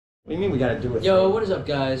What do you mean we gotta do it? Yo, what is up,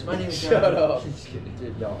 guys? My name is John. Shut up. Just kidding.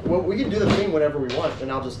 Dude, no. Well, we can do the thing whenever we want,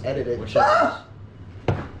 and I'll just edit it. Which Ah!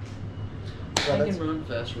 I Yeah, can run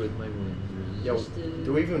faster with my wings. Yo,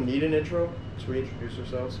 do we even need an intro? Should we introduce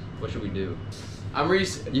ourselves? What should we do? I'm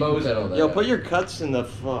Reese. You can cut all that Yo, out. put your cuts in the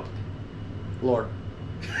fuck. Lord.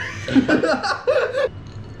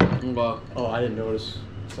 Well, Oh, I didn't notice.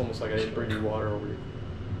 It's almost like I didn't bring you water over here.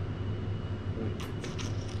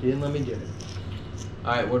 You didn't let me get it.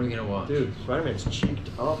 Alright, what are we gonna watch? Dude, Spider-Man's cheeked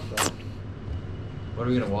up, though. What are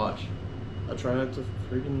we gonna watch? I try not to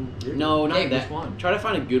freaking get no, not Hey, that. which one? Try to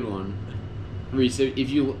find a good one. Reese, if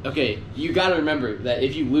you you gotta remember that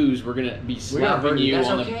if you lose, we're gonna be slapping hurt you. you That's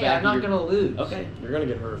on okay, the back. I'm not gonna lose. Okay. You're gonna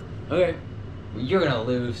get hurt. Okay. You're gonna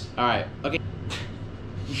lose. All right. Okay.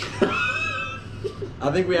 I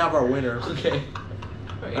think we have our winner. Okay.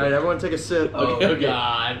 Alright, everyone take a sip. Oh, Okay, okay.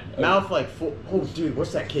 God. Mouth like full. Oh, dude,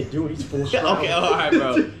 what's that kid doing? He's full straw. Okay, all right,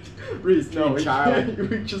 bro. Reese, no, Good child.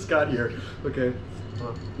 we just got here. Okay.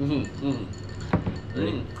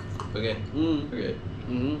 Ready? Okay. Okay.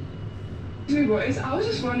 Hey boys, I was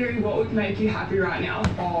just wondering what would make you happy right now.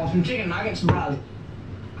 Oh, some chicken nuggets, brother.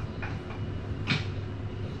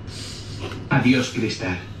 Adios,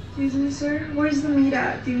 Krista. Excuse me, sir. Where's the meat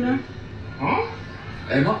at? Do you know? Huh?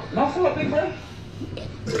 Hey, not full up, big bro.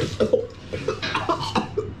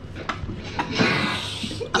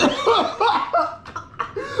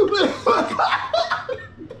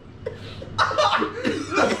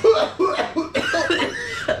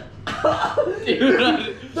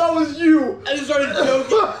 Dude, That was you! I just started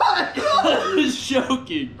joking. I was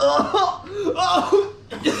joking.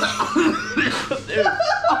 Dude,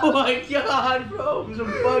 oh my god, bro. There's a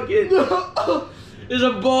bucket. There's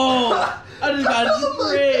a ball. I just got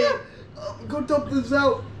sprayed. Go dump this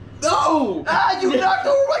out. No! Ah, you knocked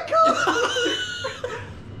over my cup!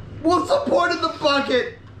 What's the point of the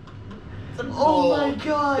bucket? Oh my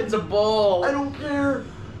god! It's a ball. I don't care.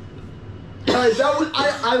 Alright, that was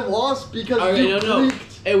I lost because Okay, you no.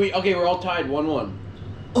 freaked. Hey, we're all tied. 1-1.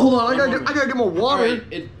 Hold on, I gotta get more water.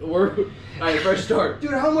 Alright, alright, fresh start.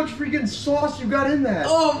 Dude, how much freaking sauce you got in that?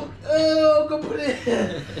 Oh, go put it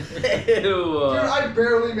in. Ew. Dude, I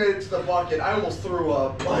barely made it to the bucket. I almost threw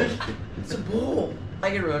up. Like, It's a bowl. I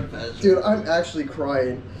can run faster. dude, I'm actually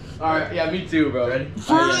crying. Alright, yeah, me too, bro. Ready?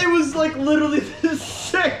 It was like literally the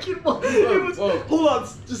second one. It was. Whoa. Hold on,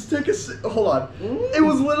 just take a. Hold on. It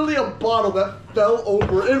was literally a bottle that fell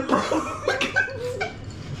over and broke.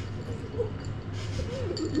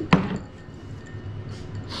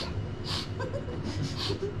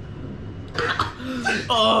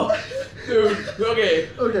 Oh, dude, okay.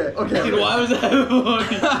 Okay. Dude, why was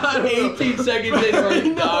that 18 seconds in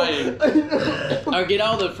we're dying? I know. Alright, get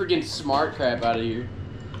all the freaking smart crap out of here.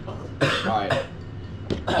 Alright.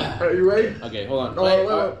 Are you ready? Okay, hold on. Oh, Wait,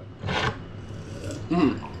 wait.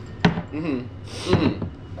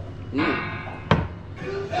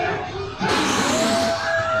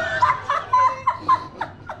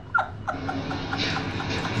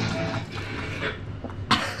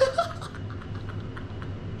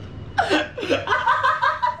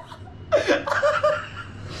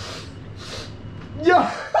 Yeah.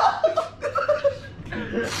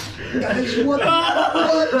 Guys, what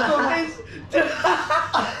the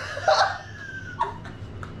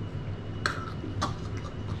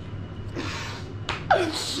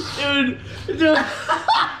Dude,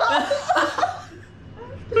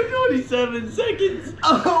 27 seconds.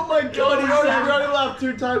 Oh my god, we 27. already laughed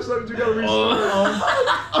 2 times, so we gotta restart.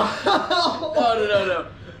 No.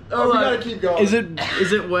 Oh, we gotta keep going. Is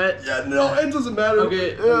it wet? Yeah, no, it doesn't matter.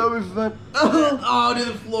 Okay. Yeah, it'll be fine. Oh, dude,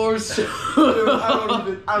 the floor's so. Dude,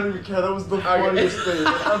 I don't even care. That was the funniest thing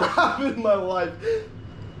I've ever happened in my life.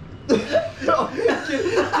 Yo, get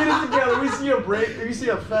it together. We see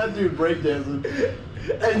a fat dude breakdancing,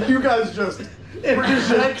 and you guys just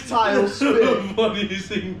projectile spin. Funniest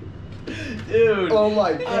thing. Dude. Oh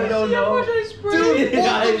my god. I don't know. Dude,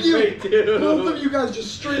 Yeah, both of you guys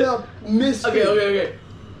just straight up missed it. Okay,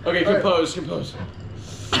 All right. compose.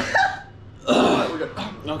 Alright, we're good.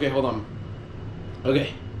 Okay, hold on.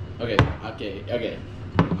 Okay.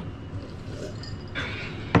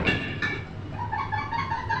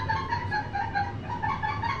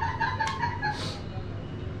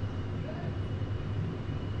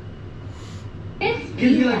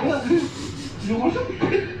 He'd be like, what? You want some?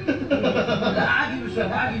 I'll give you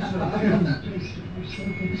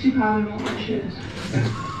some. She probably won't want shoes.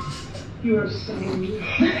 You are so weird.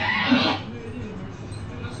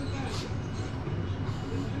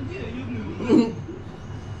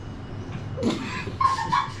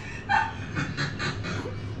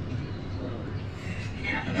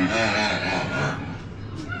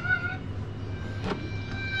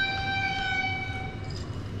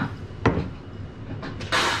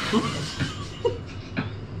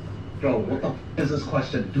 this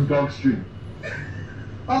question. Do dogs dream?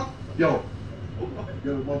 Huh? Yo,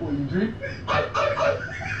 what boy, you dream?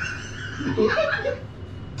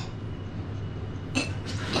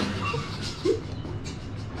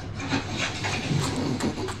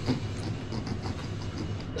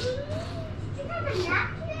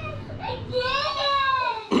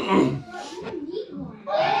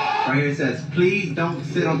 Right here it says, please don't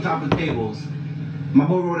sit on top of tables. My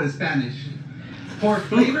boy wrote it in Spanish. For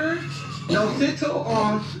flavor, no sito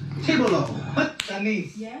on table. What that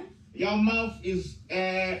means? Yeah? Your mouth is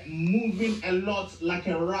moving a lot like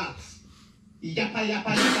a rat. Yappa,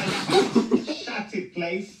 yappa, yappa, yappa. Shut it,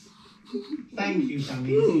 please. Thank you,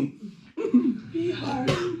 Shamiz. Be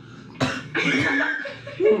hard.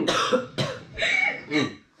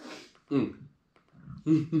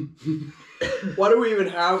 Why do we even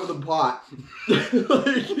have the pot? Like,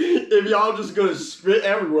 if y'all just gonna spit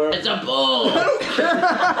everywhere. It's a bull. I don't care.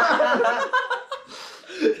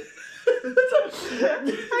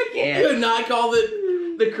 I could not call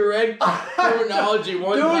the correct terminology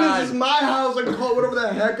one Dude, time. this is my house. I can call it whatever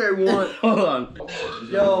the heck I want. Hold on.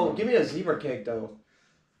 Yo, give me a zebra cake though.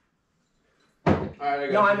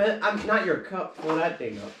 Alright, No, I'm not your cup. Pull that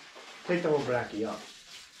thing up. Take the whole bracky up.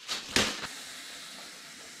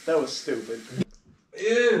 That was stupid.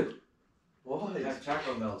 Ew. What? I have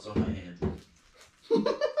chocolate melts on my hands.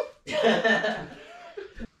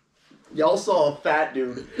 Y'all saw a fat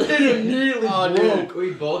dude. It immediately Oh, broke. dude,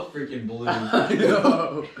 we both freaking blew.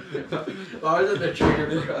 No. Why was it the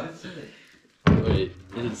trigger for us? Wait,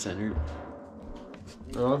 is it centered?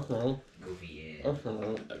 Okay. Goofy, yeah.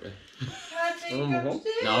 Okay.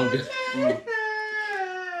 No, I'm good.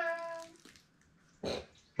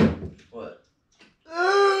 What?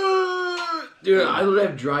 Dude, I literally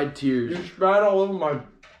have dried tears. You spat all over my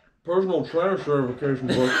personal trainer certification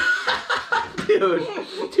book.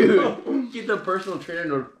 Dude, get the personal trainer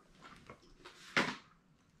note.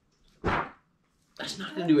 That's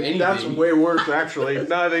not gonna do anything. That's way worse, actually.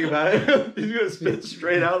 Now I think about it. He's gonna spit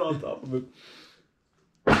straight out on top of it.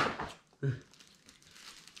 I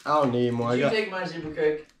don't need more. Did you take my super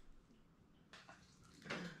cake?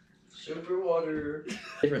 Super water.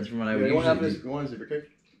 Difference from what I would You usually want to have do. this? You want a zebra cake?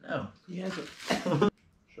 No. He has it.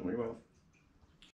 Show me your mouth.